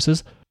log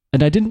services.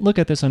 And I didn't look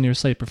at this on your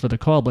site before the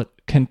call, but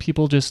can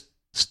people just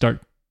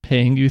start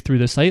paying you through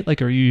the site?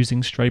 Are you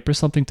using Stripe or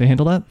something to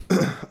handle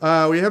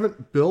that? We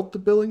haven't built the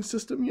billing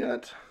system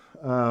yet.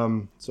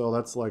 So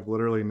that's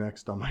literally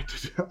next on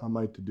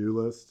my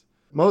to-do list.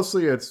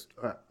 Mostly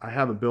I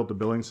haven't built a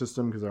billing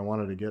system because I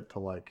wanted to get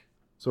to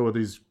so with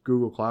these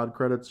Google Cloud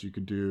credits, it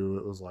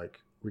was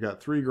we got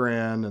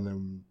 $3,000 and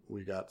then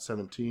we got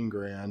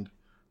 $17,000,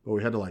 but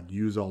we had to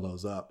use all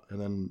those up. And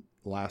then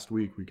last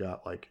week we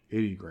got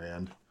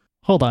 $80,000.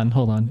 Hold on.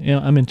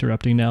 I'm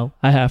interrupting now.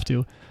 I have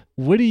to.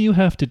 What do you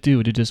have to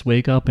do to just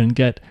wake up and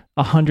get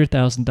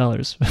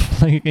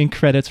 $100,000 in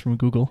credits from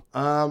Google?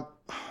 Well,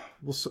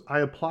 so I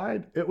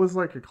applied. It was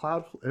like a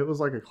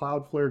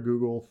Cloudflare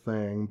Google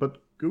thing, but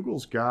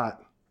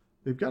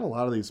they've got a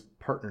lot of these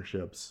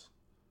partnerships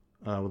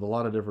with a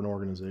lot of different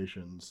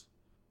organizations.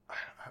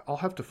 I'll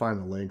have to find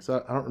the links. I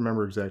don't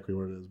remember exactly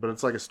what it is, but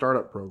it's like a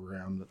startup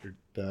program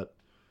that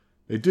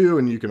they do,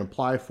 and you can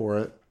apply for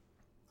it.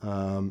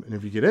 And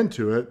if you get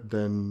into it,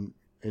 then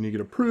and you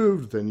get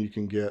approved, then you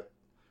can get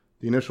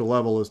the initial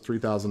level is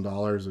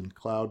 $3,000 in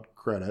cloud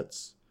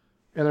credits,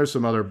 and there's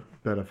some other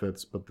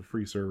benefits, but the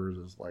free servers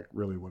is like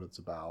really what it's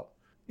about.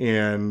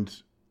 And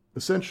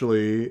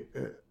essentially,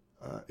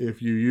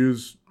 if you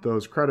use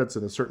those credits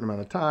in a certain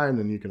amount of time,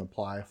 then you can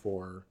apply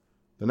for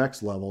the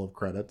next level of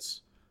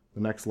credits. The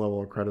next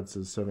level of credits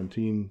is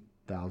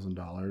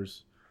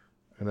 $17,000.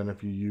 And then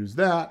if you use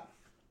that,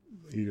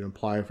 you can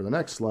apply for the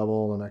next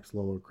level. The next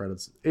level of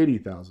credits is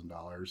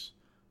 $80,000.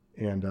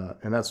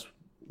 And that's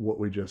what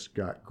we just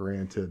got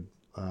granted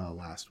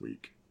last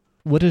week.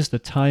 What is the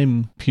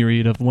time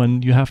period of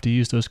when you have to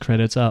use those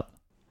credits up?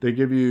 They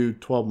give you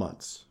 12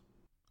 months.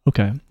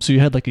 Okay. So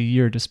you had like a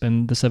year to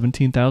spend the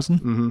 17,000?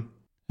 Mm-hmm.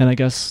 And I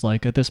guess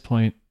like at this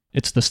point,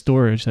 it's the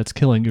storage that's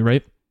killing you,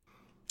 right?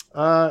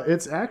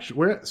 It's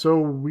actually, so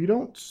we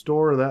don't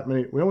store that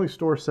many. We only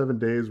store 7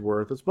 days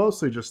worth. It's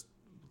mostly just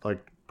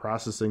like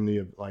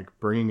processing like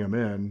bringing them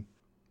in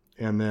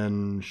and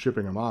then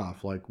shipping them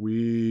off. Like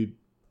we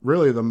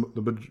really, the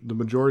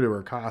majority of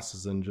our costs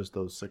is in just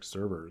those 6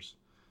 servers.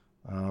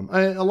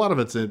 A lot of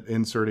it's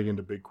inserting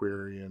into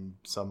BigQuery and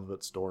some of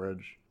it's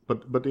storage,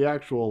 but the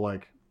actual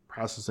like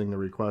processing the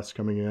requests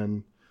coming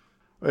in,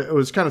 it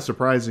was kind of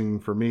surprising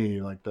for me,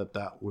 like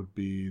that would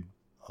be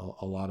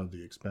a lot of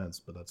the expense,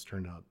 but that's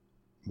turned out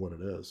what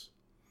it is.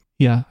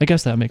 Yeah, I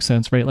guess that makes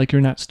sense, right? Like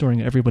you're not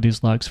storing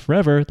everybody's logs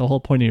forever. The whole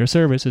point of your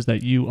service is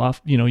that you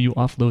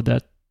offload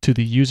that to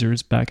the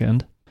user's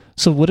backend.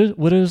 So what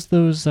is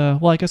those?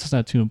 Well, I guess it's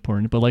not too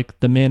important, but like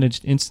the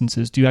managed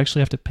instances, do you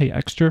actually have to pay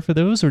extra for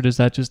those, or does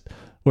that just,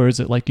 or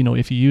is it like,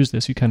 if you use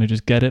this, you kind of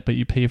just get it, but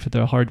you pay for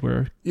the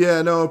hardware?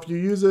 Yeah, no, if you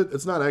use it,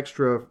 it's not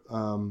extra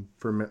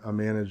for a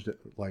managed,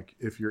 like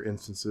if your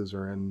instances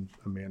are in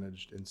a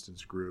managed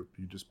instance group,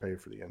 you just pay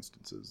for the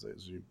instances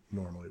as you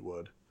normally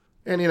would.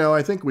 And,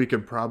 I think we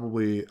could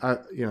probably, I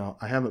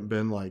haven't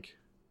been like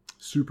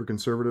super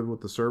conservative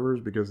with the servers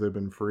because they've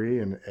been free.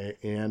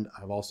 And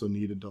I've also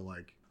needed to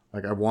like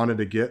I wanted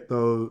to get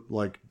those,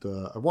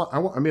 I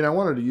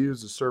wanted to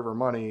use the server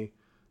money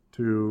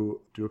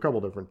to do a couple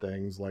different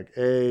things. Like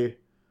I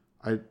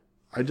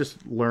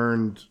just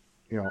learned,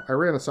 I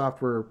ran a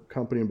software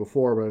company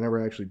before, but I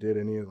never actually did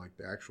any of like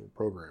the actual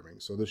programming.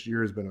 So this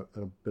year has been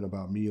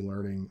about me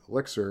learning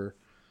Elixir.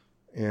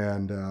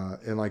 And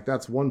like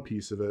that's one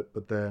piece of it,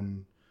 but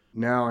then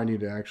now I need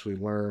to actually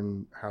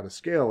learn how to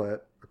scale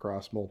it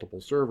across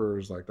multiple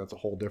servers. Like that's a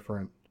whole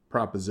different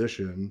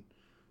proposition.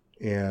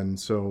 And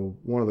so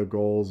one of the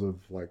goals of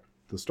like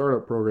the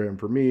startup program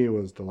for me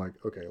was to like,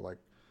 okay, like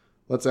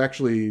let's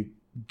actually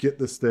get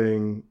this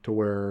thing to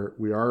where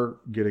we are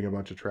getting a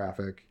bunch of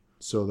traffic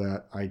so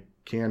that I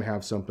can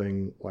have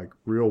something like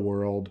real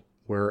world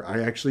where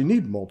I actually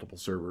need multiple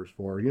servers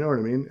for, you know what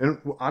I mean? And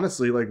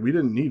honestly, like we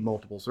didn't need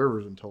multiple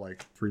servers until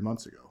like 3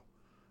 months ago.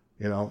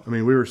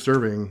 We were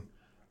serving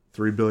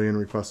 3 billion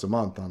requests a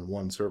month on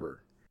one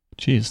server.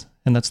 Jeez.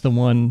 And that's the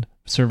one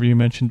server you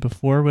mentioned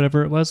before,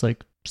 whatever it was,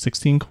 like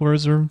 16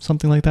 cores or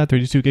something like that,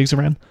 32 gigs of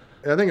RAM?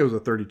 I think it was a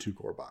 32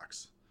 core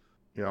box.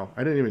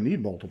 I didn't even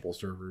need multiple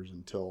servers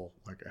until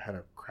like I had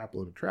a crap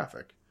load of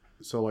traffic.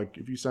 So like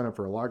if you sign up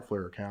for a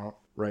Logflare account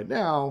right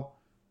now,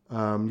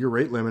 you're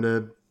rate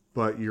limited,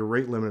 but you're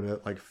rate limited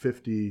at like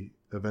 50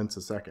 events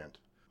a second.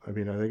 I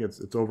think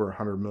it's over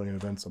 100 million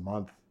events a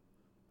month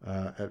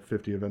at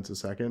 50 events a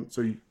second.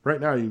 So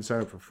right now you can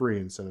sign up for free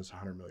and send us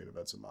 100 million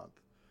events a month.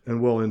 And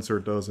we'll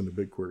insert those into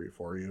BigQuery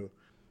for you.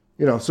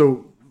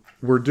 So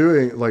we're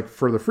doing like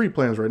for the free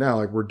plans right now,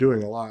 like we're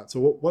doing a lot.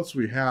 So once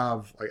we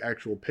have like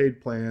actual paid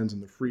plans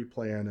and the free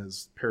plan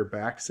is pared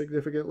back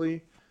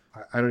significantly,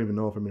 I don't even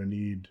know if I'm going to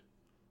need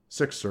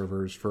 6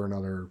 servers for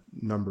another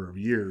number of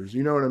years.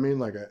 You know what I mean?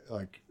 Like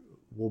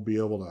we'll be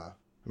able to,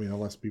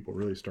 unless people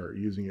really start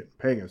using it and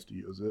paying us to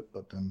use it,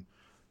 but then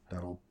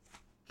that'll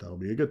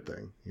be a good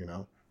thing,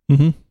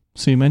 Mm-hmm.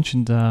 So you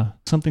mentioned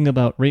something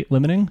about rate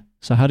limiting.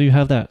 So how do you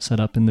have that set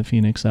up in the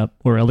Phoenix app,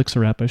 or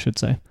Elixir app, I should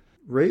say?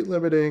 Rate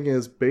limiting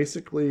is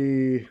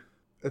basically,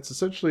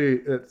 it's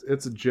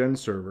a gen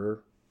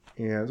server.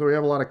 And so we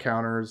have a lot of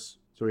counters.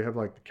 So we have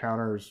like the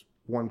counters.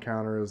 One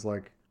counter is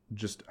like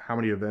just how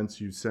many events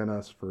you sent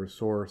us for a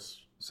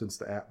source since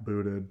the app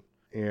booted.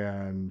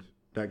 And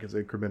that gets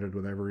incremented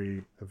with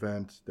every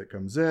event that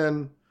comes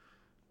in.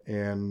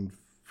 And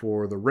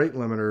for the rate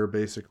limiter,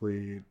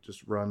 basically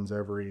just runs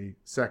every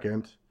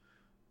second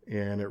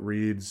and it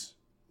reads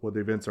what the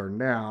events are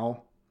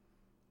now,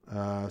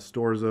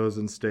 stores those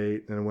in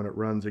state, and when it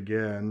runs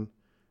again,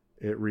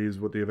 it reads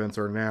what the events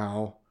are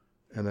now,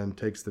 and then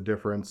takes the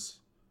difference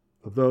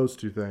of those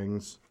two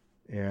things,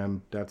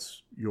 and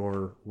that's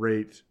your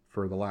rate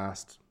for the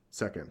last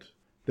second.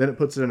 Then it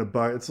puts it in a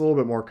bucket. It's a little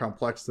bit more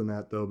complex than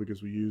that, though,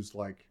 because we use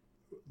like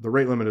the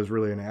rate limit is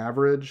really an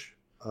average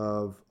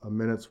of a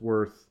minute's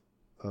worth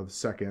of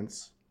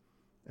seconds.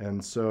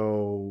 And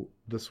so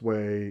this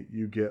way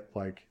you get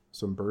like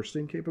some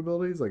bursting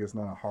capabilities. Like it's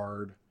not a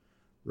hard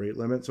rate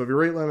limit. So if your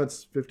rate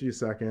limit's 50 a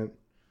second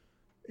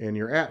and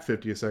you're at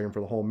 50 a second for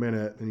the whole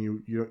minute,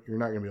 then you're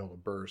not going to be able to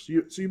burst.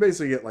 So you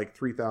basically get like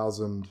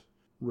 3,000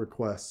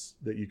 requests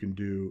that you can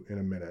do in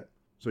a minute.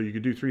 So you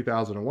could do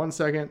 3,000 in 1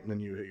 second, and then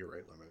you hit your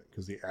rate limit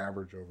because the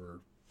average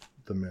over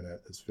the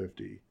minute is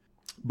 50.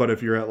 But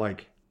if you're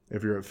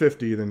at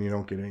 50, then you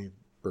don't get any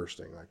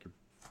bursting, like you're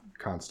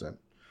constant.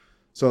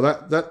 So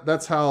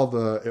that's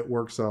how it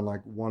works on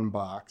like one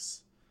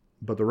box.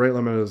 But the rate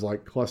limit is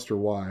like cluster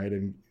wide,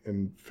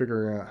 and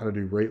figuring out how to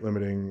do rate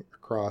limiting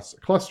across a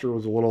cluster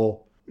was a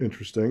little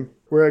interesting.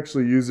 We're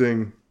actually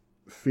using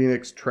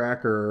Phoenix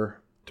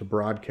Tracker to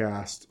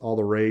broadcast all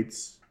the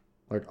rates,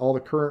 like all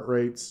the current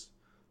rates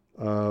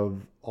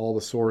of all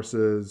the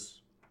sources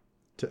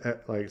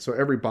so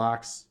every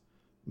box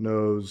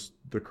knows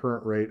the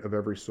current rate of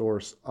every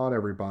source on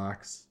every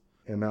box,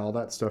 and now all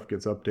that stuff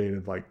gets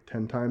updated like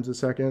 10 times a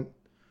second,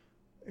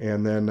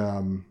 and then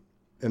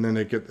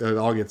it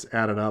all gets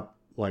added up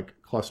like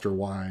cluster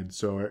wide.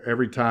 So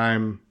every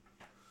time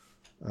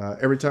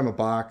a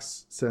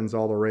box sends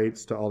all the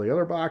rates to all the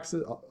other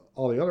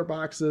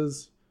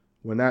boxes,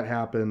 when that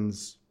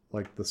happens,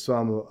 like the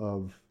sum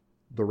of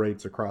the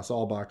rates across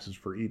all boxes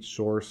for each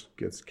source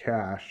gets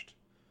cached.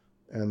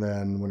 And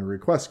then when a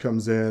request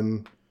comes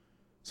in,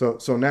 so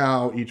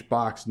now each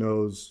box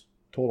knows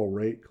total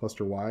rate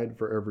cluster wide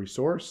for every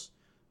source.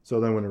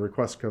 So then when a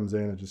request comes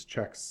in, it just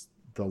checks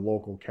the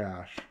local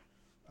cache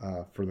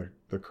for the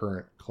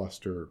current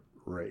cluster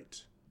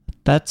rate.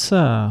 That's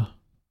a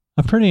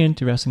pretty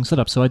interesting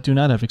setup. So I do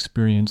not have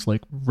experience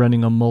like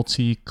running a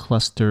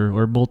multi-cluster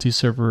or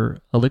multi-server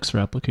Elixir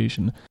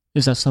application.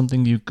 Is that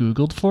something you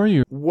Googled for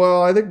you?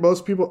 Well, I think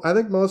most people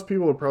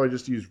would probably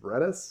just use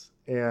Redis,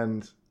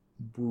 and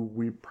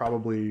we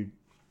probably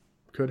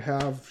should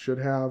have.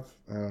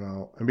 I don't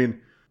know. I mean,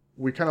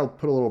 we kind of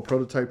put a little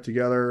prototype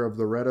together of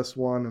the Redis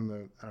one, and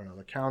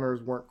the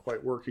counters weren't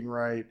quite working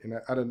right, and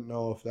I didn't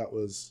know if that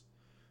was.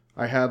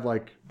 I had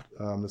like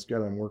this guy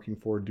that I'm working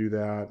for do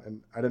that,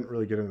 and I didn't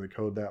really get into the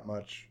code that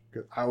much.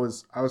 I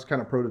was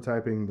kind of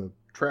prototyping the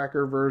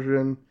tracker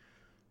version,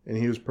 and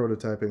he was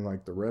prototyping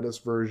like the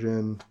Redis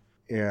version,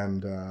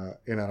 and I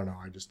don't know.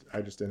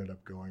 I just ended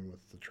up going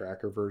with the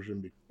tracker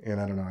version,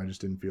 and I don't know. I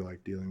just didn't feel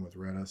like dealing with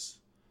Redis.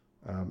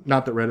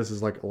 Not that Redis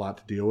is like a lot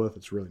to deal with.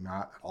 It's really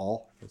not at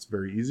all. It's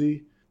very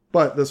easy.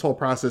 But this whole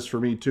process for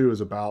me too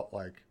is about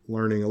like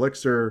learning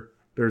Elixir.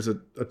 There's a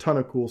ton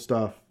of cool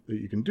stuff that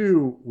you can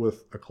do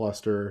with a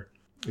cluster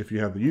if you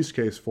have the use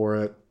case for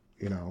it,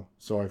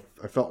 So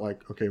I felt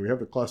like, okay, we have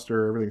the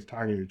cluster, everything's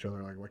talking to each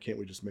other. Like, why can't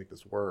we just make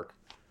this work?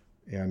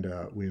 And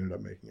we ended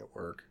up making it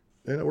work,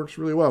 and it works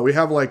really well. We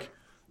had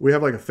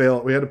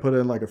to put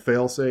in like a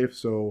fail safe.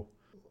 So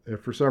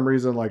if for some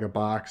reason like a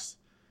box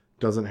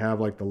doesn't have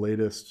like the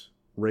latest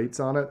rates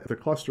on it, if the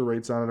cluster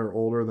rates on it are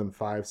older than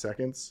 5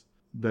 seconds,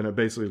 then it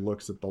basically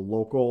looks at the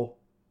local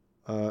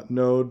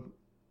node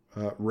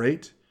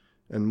rate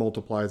and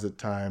multiplies it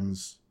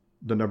times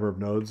the number of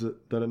nodes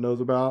that it knows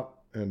about.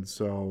 And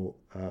so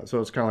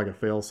it's kind of like a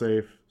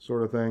fail-safe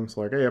sort of thing.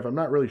 So like, hey, if I'm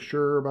not really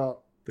sure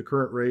about the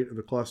current rate of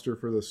the cluster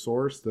for this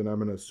source, then I'm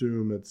going to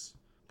assume it's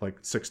like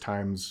 6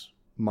 times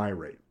my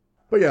rate.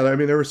 But yeah, I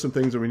mean, there were some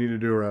things that we need to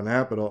do around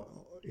that, but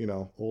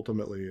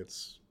ultimately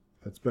it's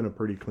been a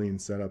pretty clean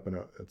setup, and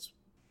it's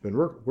been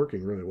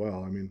working really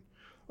well. I mean,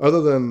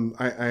 other than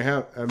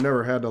I've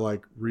never had to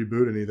like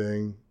reboot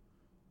anything.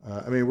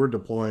 I mean, we're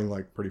deploying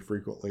like pretty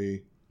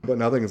frequently, but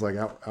nothing is like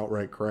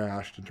outright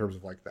crashed in terms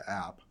of like the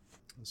app.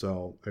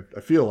 So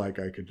I feel like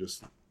I could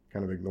just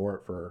kind of ignore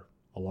it for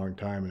a long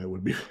time, and it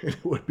would be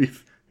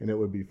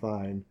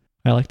fine.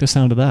 I like the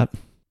sound of that.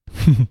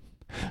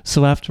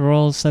 So after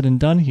all is said and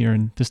done here,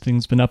 and this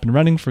thing's been up and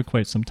running for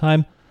quite some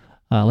time,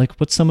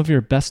 what's some of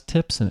your best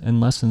tips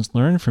and lessons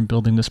learned from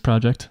building this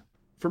project?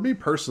 For me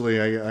personally,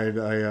 I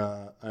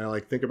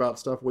like think about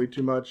stuff way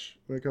too much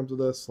when it comes to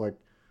this. Like,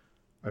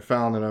 I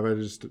found that if I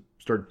just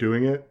start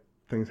doing it,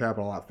 things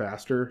happen a lot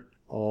faster.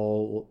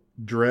 I'll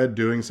dread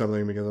doing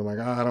something because I'm like,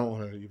 I don't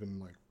want to even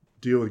like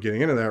deal with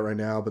getting into that right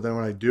now. But then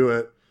when I do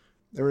it,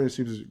 everything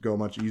seems to go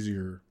much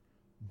easier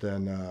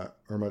and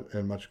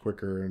much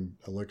quicker in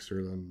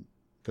Elixir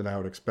than I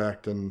would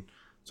expect. And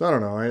so I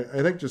don't know. I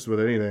think just with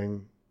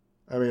anything,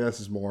 I mean,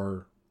 this is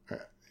more, I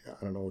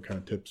don't know what kind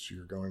of tips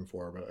you're going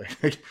for, but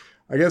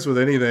I guess with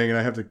anything, and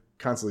I have to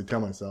constantly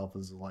tell myself,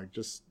 is like,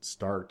 just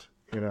start,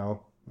 and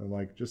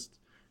like, just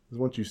because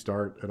once you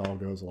start, it all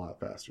goes a lot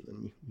faster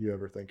than you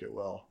ever think it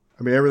will.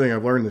 I mean, everything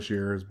I've learned this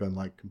year has been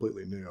like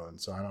completely new, and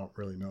so I don't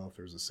really know if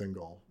there's a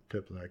single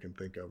tip that I can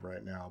think of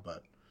right now.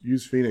 But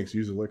use Phoenix,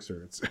 use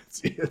Elixir. It's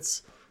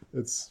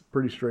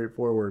pretty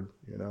straightforward,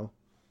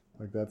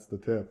 Like, that's the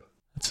tip.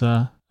 It's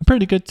a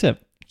pretty good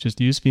tip. Just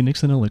use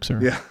Phoenix and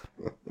Elixir. Yeah.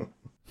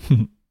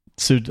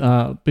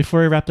 So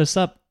before I wrap this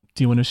up,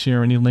 do you want to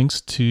share any links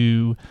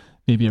to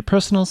maybe a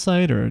personal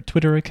site or a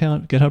Twitter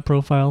account, GitHub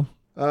profile?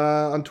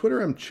 On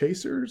Twitter, I'm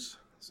Chasers,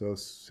 so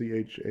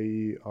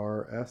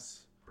CHAERS.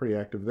 Pretty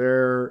active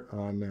there.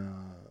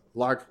 On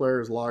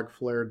Logflare is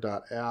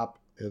logflare.app.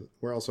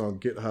 We're also on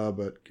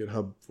GitHub at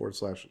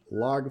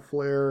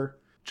github.com/Logflare.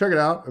 check it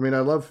out. I mean, I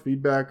love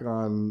feedback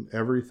on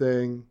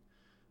everything.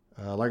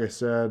 Like I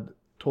said,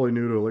 totally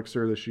new to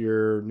Elixir this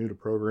year, new to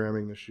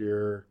programming this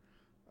year,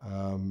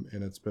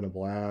 and it's been a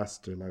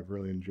blast, and I've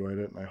really enjoyed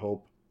it. And I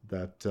hope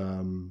that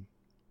some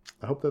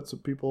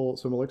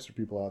Elixir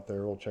people out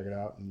there will check it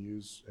out and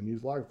use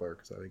Logflare,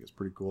 because I think it's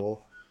pretty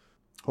cool.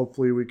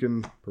 Hopefully, we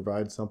can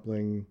provide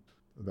something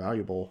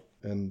valuable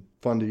and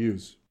fun to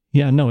use.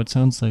 Yeah, no, it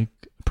sounds like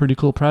a pretty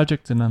cool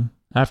project, and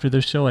after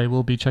this show, I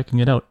will be checking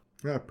it out.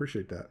 Yeah, I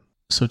appreciate that.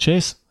 So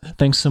Chase,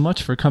 thanks so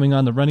much for coming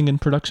on the Running in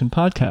Production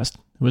podcast.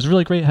 It was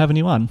really great having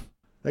you on.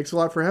 Thanks a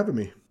lot for having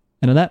me.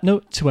 And on that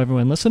note, to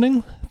everyone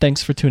listening,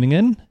 thanks for tuning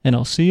in, and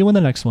I'll see you in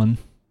the next one.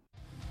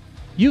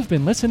 You've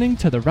been listening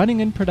to the Running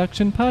in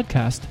Production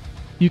podcast.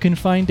 You can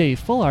find a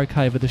full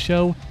archive of the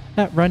show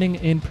at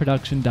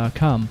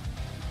runninginproduction.com.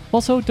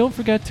 Also, don't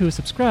forget to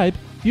subscribe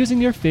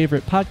using your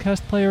favorite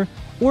podcast player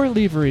or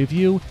leave a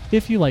review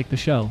if you like the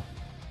show.